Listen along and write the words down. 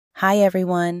Hi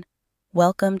everyone,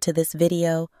 welcome to this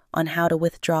video on how to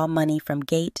withdraw money from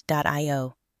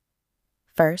Gate.io.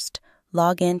 First,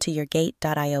 log in to your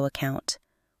Gate.io account.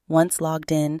 Once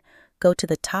logged in, go to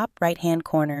the top right-hand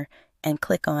corner and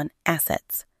click on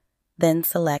Assets, then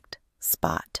select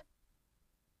Spot.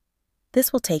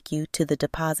 This will take you to the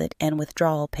deposit and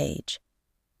withdrawal page.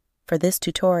 For this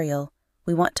tutorial,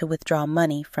 we want to withdraw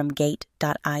money from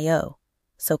Gate.io,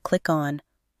 so click on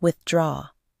Withdraw.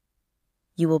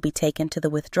 You will be taken to the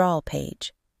withdrawal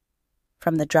page.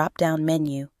 From the drop-down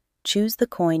menu, choose the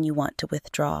coin you want to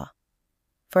withdraw.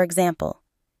 For example,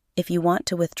 if you want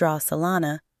to withdraw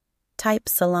Solana, type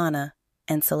Solana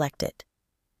and select it.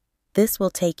 This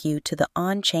will take you to the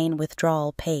on-chain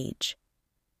withdrawal page.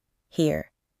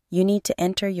 Here, you need to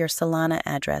enter your Solana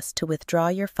address to withdraw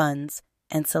your funds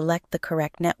and select the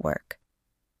correct network.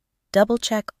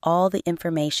 Double-check all the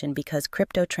information because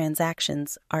crypto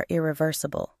transactions are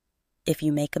irreversible. If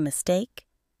you make a mistake,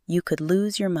 you could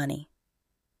lose your money.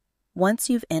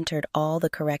 Once you've entered all the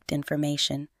correct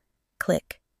information,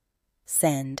 click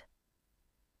Send.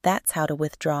 That's how to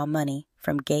withdraw money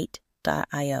from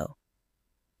Gate.io.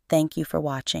 Thank you for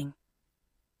watching.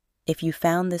 If you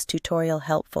found this tutorial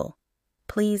helpful,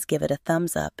 please give it a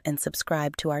thumbs up and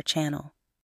subscribe to our channel.